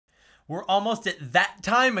We're almost at that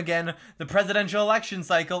time again, the presidential election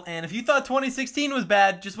cycle, and if you thought 2016 was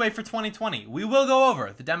bad, just wait for 2020. We will go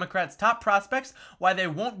over the Democrats' top prospects, why they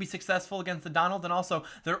won't be successful against the Donald, and also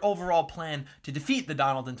their overall plan to defeat the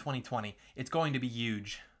Donald in 2020. It's going to be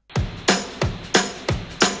huge.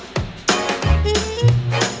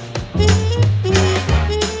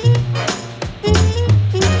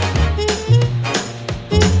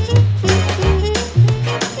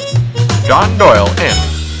 John Doyle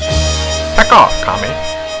in. Heck off, Commie.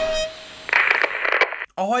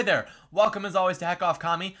 Ahoy there! Welcome as always to Heck Off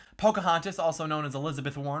Commie. Pocahontas, also known as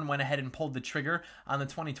Elizabeth Warren, went ahead and pulled the trigger on the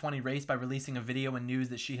 2020 race by releasing a video and news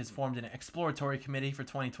that she has formed an exploratory committee for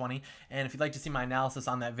 2020. And if you'd like to see my analysis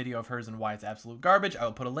on that video of hers and why it's absolute garbage, I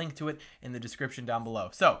will put a link to it in the description down below.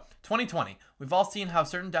 So, 2020. We've all seen how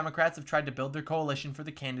certain Democrats have tried to build their coalition for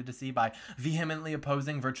the candidacy by vehemently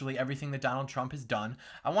opposing virtually everything that Donald Trump has done.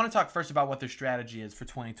 I want to talk first about what their strategy is for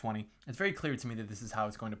 2020. It's very clear to me that this is how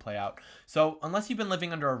it's going to play out. So, unless you've been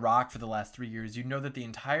living under a rock for the last 3 years, you know that the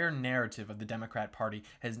entire narrative of the Democrat Party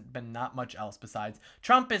has been not much else besides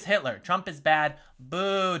Trump is Hitler, Trump is bad,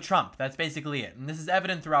 boo Trump. That's basically it. And this is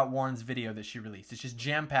evident throughout Warren's video that she released. It's just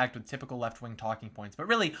jam-packed with typical left-wing talking points. But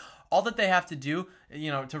really, all that they have to do,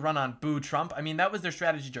 to run on boo Trump, I mean, that was their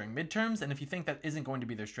strategy during midterms. And if you think that isn't going to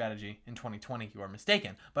be their strategy in 2020, you are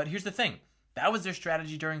mistaken. But here's the thing. That was their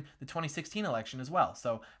strategy during the 2016 election as well.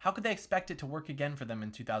 So how could they expect it to work again for them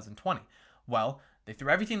in 2020? Well, they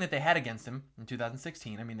threw everything that they had against him in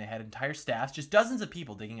 2016. I mean, they had entire staffs, just dozens of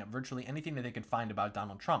people digging up virtually anything that they could find about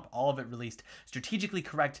Donald Trump. All of it released strategically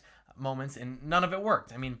correct moments, and none of it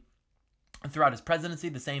worked. I mean, throughout his presidency,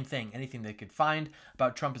 the same thing. Anything they could find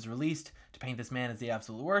about Trump is released to paint this man as the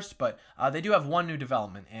absolute worst. But they do have one new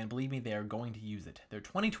development, and believe me, they are going to use it. Their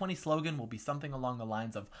 2020 slogan will be something along the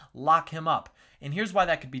lines of "Lock him up." And here's why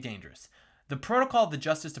that could be dangerous. The protocol of the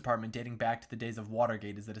Justice Department dating back to the days of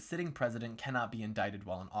Watergate is that a sitting president cannot be indicted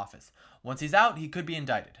while in office. Once he's out, he could be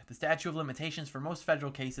indicted. The statute of limitations for most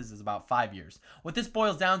federal cases is about 5 years. What this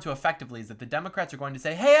boils down to effectively is that the Democrats are going to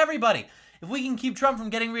say, hey everybody, if we can keep Trump from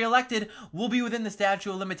getting reelected, we'll be within the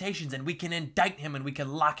statute of limitations and we can indict him and we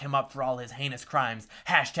can lock him up for all his heinous crimes.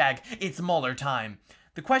 Hashtag it's Mueller time.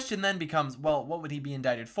 The question then becomes, well, what would he be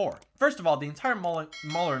indicted for? First of all, the entire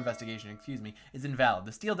Mueller investigation, is invalid.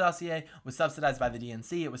 The Steele dossier was subsidized by the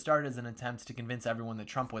DNC. It was started as an attempt to convince everyone that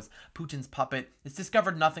Trump was Putin's puppet. It's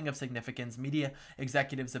discovered nothing of significance. Media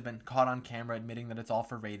executives have been caught on camera admitting that it's all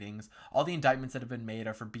for ratings. All the indictments that have been made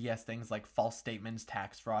are for BS things like false statements,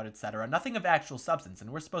 tax fraud, etc. Nothing of actual substance. And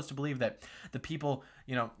we're supposed to believe that the people,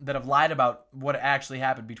 that have lied about what actually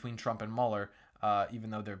happened between Trump and Mueller, even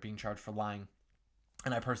though they're being charged for lying.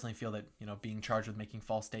 And I personally feel that, being charged with making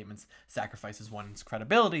false statements sacrifices one's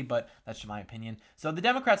credibility, but that's just my opinion. So the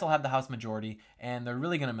Democrats will have the House majority, and they're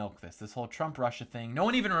really going to milk this whole Trump-Russia thing. No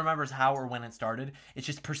one even remembers how or when it started. It's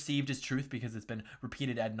just perceived as truth because it's been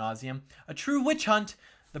repeated ad nauseum. A true witch hunt.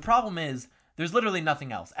 The problem is, there's literally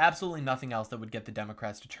nothing else, absolutely nothing else that would get the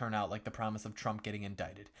Democrats to turn out like the promise of Trump getting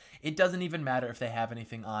indicted. It doesn't even matter if they have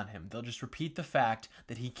anything on him. They'll just repeat the fact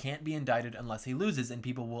that he can't be indicted unless he loses, and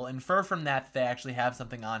people will infer from that they actually have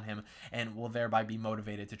something on him and will thereby be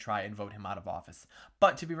motivated to try and vote him out of office.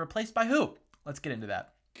 But to be replaced by who? Let's get into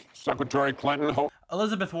that. Secretary Clinton.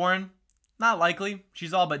 Elizabeth Warren. Not likely.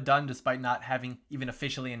 She's all but done despite not having even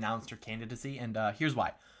officially announced her candidacy, and here's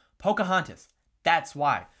why. Pocahontas. That's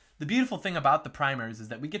why. The beautiful thing about the primaries is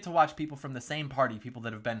that we get to watch people from the same party, people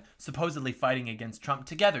that have been supposedly fighting against Trump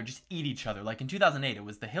together, just eat each other. Like in 2008, it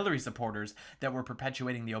was the Hillary supporters that were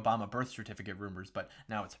perpetuating the Obama birth certificate rumors, but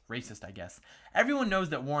now it's racist, I guess. Everyone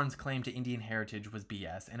knows that Warren's claim to Indian heritage was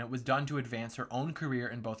BS, and it was done to advance her own career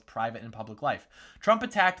in both private and public life. Trump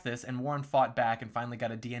attacked this, and Warren fought back and finally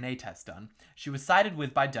got a DNA test done. She was sided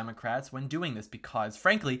with by Democrats when doing this because,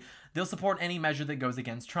 frankly, they'll support any measure that goes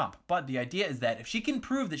against Trump. But the idea is that if she can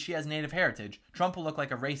prove that she has native heritage, Trump will look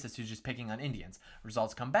like a racist who's just picking on Indians.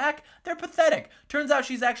 Results come back, they're pathetic. Turns out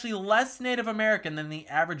she's actually less Native American than the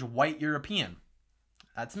average white European.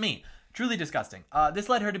 That's me. Truly disgusting. This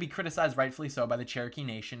led her to be criticized, rightfully so, by the Cherokee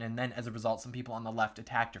Nation, and then as a result, some people on the left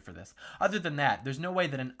attacked her for this. Other than that, there's no way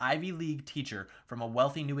that an Ivy League teacher from a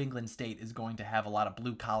wealthy New England state is going to have a lot of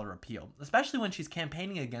blue-collar appeal, especially when she's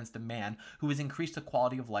campaigning against a man who has increased the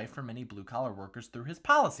quality of life for many blue-collar workers through his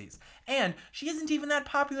policies. And she isn't even that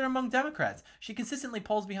popular among Democrats. She consistently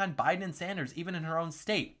polls behind Biden and Sanders, even in her own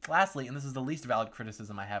state. Lastly, and this is the least valid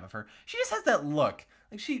criticism I have of her, she just has that look.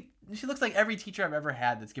 Like she looks like every teacher I've ever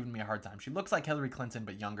had that's given me a hard time. She looks like Hillary Clinton,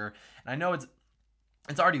 but younger. And I know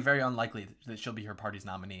it's already very unlikely that she'll be her party's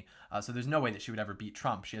nominee. So there's no way that she would ever beat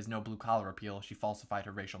Trump. She has no blue-collar appeal. She falsified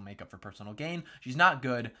her racial makeup for personal gain. She's not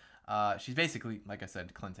good. She's basically, like I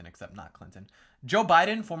said, Clinton, except not Clinton. Joe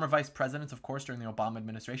Biden, former vice president, of course, during the Obama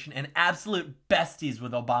administration, and absolute besties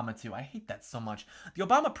with Obama, too. I hate that so much. The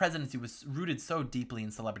Obama presidency was rooted so deeply in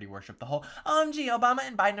celebrity worship. The whole, OMG, Obama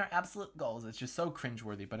and Biden are absolute goals. It's just so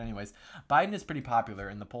cringeworthy. But anyways, Biden is pretty popular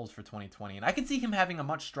in the polls for 2020, and I can see him having a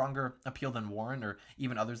much stronger appeal than Warren or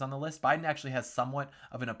even others on the list. Biden actually has somewhat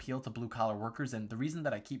of an appeal to blue-collar workers, and the reason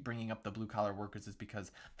that I keep bringing up the blue-collar workers is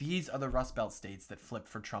because these are the Rust Belt states that flipped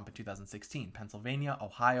for Trump in 2016. Pennsylvania,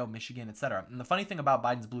 Ohio, Michigan, etc. And the funny thing about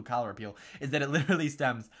Biden's blue-collar appeal is that it literally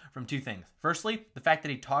stems from two things. Firstly, the fact that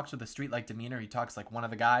he talks with a street-like demeanor. He talks like one of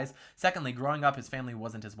the guys. Secondly, growing up, his family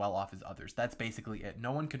wasn't as well off as others. That's basically it.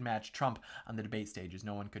 No one could match Trump on the debate stages.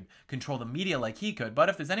 No one could control the media like he could. But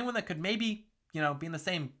if there's anyone that could maybe, be in the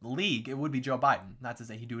same league, it would be Joe Biden. Not to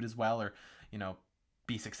say he'd do it as well or,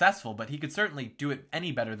 be successful, but he could certainly do it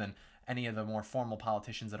any better than any of the more formal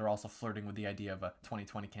politicians that are also flirting with the idea of a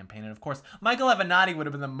 2020 campaign. And of course, Michael Avenatti would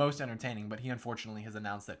have been the most entertaining, but he unfortunately has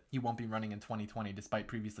announced that he won't be running in 2020 despite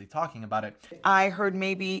previously talking about it. I heard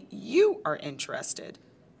maybe you are interested.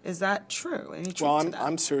 Is that true? Any truth to that?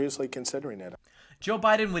 I'm seriously considering it. Joe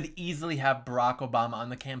Biden would easily have Barack Obama on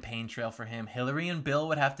the campaign trail for him. Hillary and Bill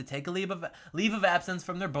would have to take a leave of absence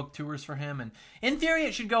from their book tours for him. And in theory,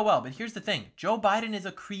 it should go well. But here's the thing. Joe Biden is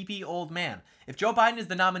a creepy old man. If Joe Biden is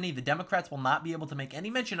the nominee, the Democrats will not be able to make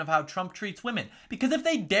any mention of how Trump treats women. Because if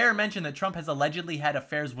they dare mention that Trump has allegedly had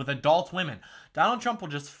affairs with adult women, Donald Trump will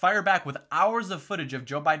just fire back with hours of footage of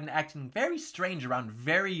Joe Biden acting very strange around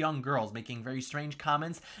very young girls, making very strange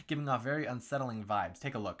comments, giving off very unsettling vibes.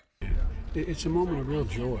 Take a look. It's a moment of real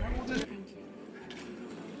joy.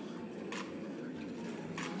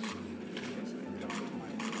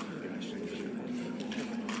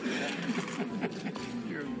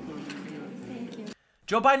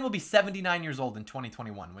 Joe Biden will be 79 years old in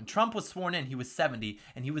 2021. When Trump was sworn in, he was 70,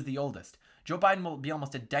 and he was the oldest. Joe Biden will be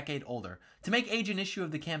almost a decade older. To make age an issue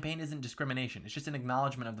of the campaign isn't discrimination. It's just an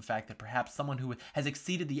acknowledgement of the fact that perhaps someone who has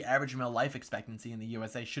exceeded the average male life expectancy in the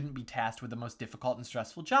USA shouldn't be tasked with the most difficult and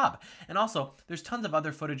stressful job. And also, there's tons of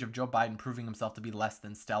other footage of Joe Biden proving himself to be less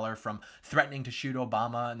than stellar, from threatening to shoot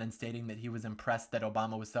Obama and then stating that he was impressed that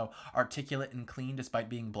Obama was so articulate and clean despite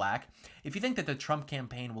being black. If you think that the Trump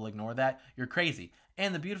campaign will ignore that, you're crazy.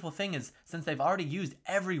 And the beautiful thing is, since they've already used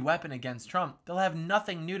every weapon against Trump, they'll have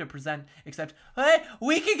nothing new to present except, hey,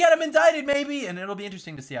 we could get him indicted maybe, and it'll be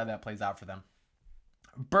interesting to see how that plays out for them.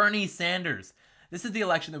 Bernie Sanders. This is the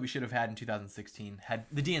election that we should have had in 2016 had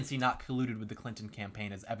the DNC not colluded with the Clinton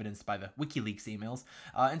campaign, as evidenced by the WikiLeaks emails.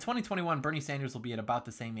 In 2021, Bernie Sanders will be at about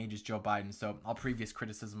the same age as Joe Biden, so all previous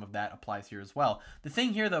criticism of that applies here as well. The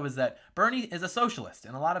thing here, though, is that Bernie is a socialist,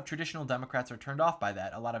 and a lot of traditional Democrats are turned off by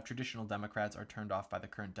that. A lot of traditional Democrats are turned off by the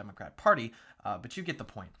current Democrat Party, but you get the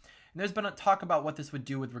point. And there's been a talk about what this would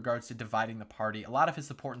do with regards to dividing the party. A lot of his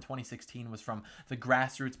support in 2016 was from the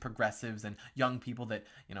grassroots progressives and young people that,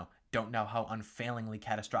 don't know how unfailingly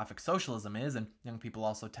catastrophic socialism is, and young people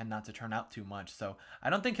also tend not to turn out too much. So I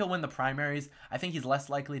don't think he'll win the primaries. I think he's less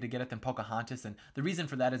likely to get it than Pocahontas, and the reason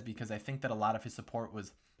for that is because I think that a lot of his support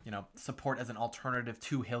was, support as an alternative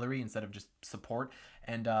to Hillary instead of just support,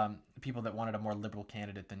 and people that wanted a more liberal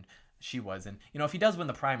candidate than she was. And, if he does win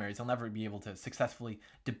the primaries, he'll never be able to successfully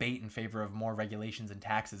debate in favor of more regulations and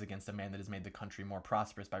taxes against a man that has made the country more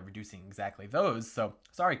prosperous by reducing exactly those. So,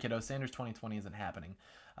 sorry, kiddo, Sanders 2020 isn't happening.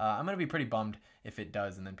 I'm going to be pretty bummed if it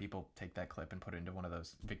does, and then people take that clip and put it into one of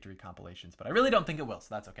those victory compilations. But I really don't think it will,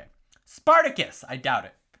 so that's okay. Spartacus! I doubt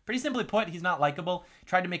it. Pretty simply put, he's not likable. He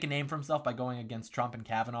tried to make a name for himself by going against Trump and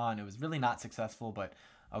Kavanaugh, and it was really not successful, but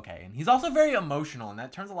okay. And he's also very emotional, and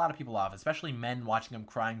that turns a lot of people off, especially men watching him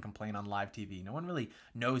cry and complain on live TV. No one really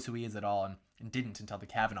knows who he is at all, and didn't until the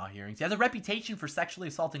Kavanaugh hearings. He has a reputation for sexually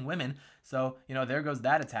assaulting women, so, there goes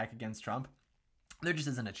that attack against Trump. There just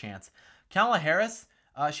isn't a chance. Kamala Harris,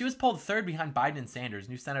 she was pulled third behind Biden and Sanders,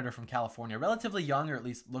 new senator from California, relatively young, or at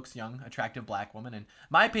least looks young, attractive black woman, and in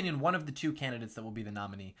my opinion, one of the two candidates that will be the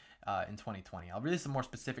nominee in 2020. I'll release a more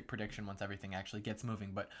specific prediction once everything actually gets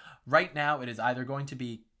moving, but right now it is either going to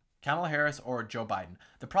be Kamala Harris or Joe Biden.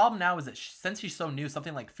 The problem now is that since she's so new,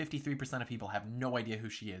 something like 53% of people have no idea who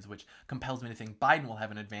she is, which compels me to think Biden will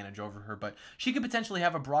have an advantage over her, but she could potentially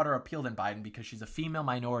have a broader appeal than Biden because she's a female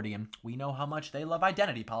minority, and we know how much they love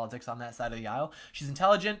identity politics on that side of the aisle. She's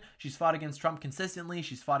intelligent, she's fought against Trump consistently,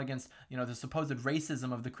 she's fought against, the supposed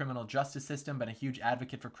racism of the criminal justice system, been a huge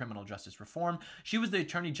advocate for criminal justice reform. She was the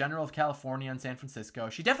Attorney General of California and San Francisco.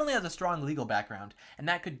 She definitely has a strong legal background, and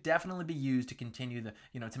that could definitely be used to continue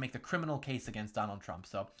to make the criminal case against Donald Trump.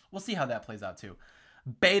 So we'll see how that plays out too.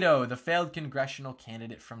 Beto, the failed congressional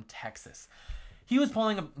candidate from Texas. He was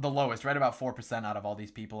polling the lowest, right about 4% out of all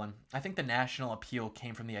these people, and I think the national appeal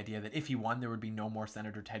came from the idea that if he won, there would be no more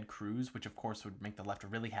Senator Ted Cruz, which of course would make the left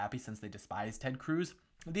really happy since they despise Ted Cruz.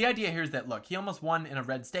 The idea here is that, look, he almost won in a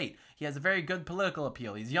red state. He has a very good political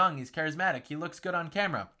appeal. He's young, he's charismatic, he looks good on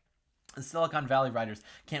camera. The Silicon Valley writers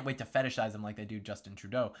can't wait to fetishize him like they do Justin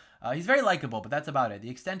Trudeau. He's very likable, but that's about it. The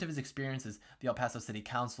extent of his experience is the El Paso City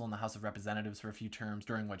Council and the House of Representatives for a few terms,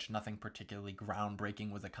 during which nothing particularly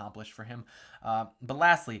groundbreaking was accomplished for him. But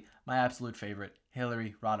lastly, my absolute favorite,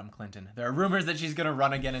 Hillary Rodham Clinton. There are rumors that she's going to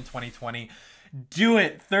run again in 2020. Do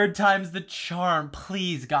it. Third time's the charm.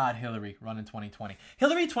 Please, God, Hillary, run in 2020.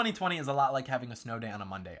 Hillary 2020 is a lot like having a snow day on a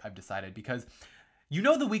Monday, I've decided, because you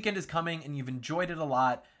know the weekend is coming and you've enjoyed it a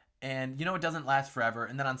lot, and you know it doesn't last forever,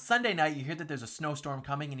 and then on Sunday night you hear that there's a snowstorm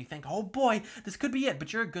coming and you think, oh boy, this could be it,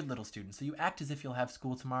 but you're a good little student, so you act as if you'll have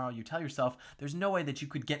school tomorrow. You tell yourself there's no way that you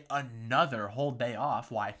could get another whole day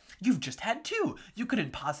off. Why? You've just had 2. You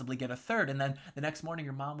couldn't possibly get a third, and then the next morning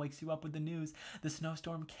your mom wakes you up with the news. The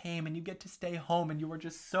snowstorm came and you get to stay home, and you were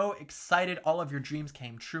just so excited. All of your dreams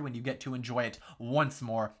came true and you get to enjoy it once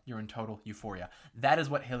more. You're in total euphoria. That is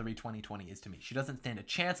what Hillary 2020 is to me. She doesn't stand a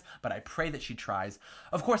chance, but I pray that she tries.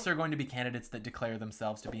 Of course, there are going to be candidates that declare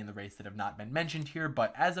themselves to be in the race that have not been mentioned here,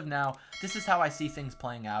 but as of now, this is how I see things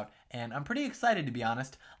playing out, and I'm pretty excited, to be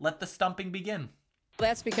honest. Let the stumping begin.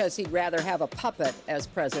 That's because he'd rather have a puppet as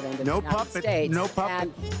president of the United States. No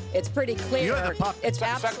puppet. And it's pretty clear. You're the puppet. It's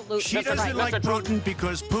absolutely She doesn't like Putin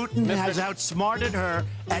because Putin has outsmarted her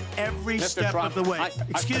at every step of the way.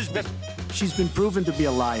 Excuse me. She's been proven to be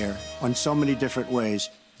a liar on so many different ways.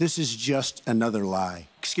 This is just another lie.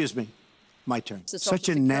 Excuse me. My turn. It's a Such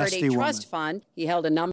Social a nasty Security woman. trust fund. He held a number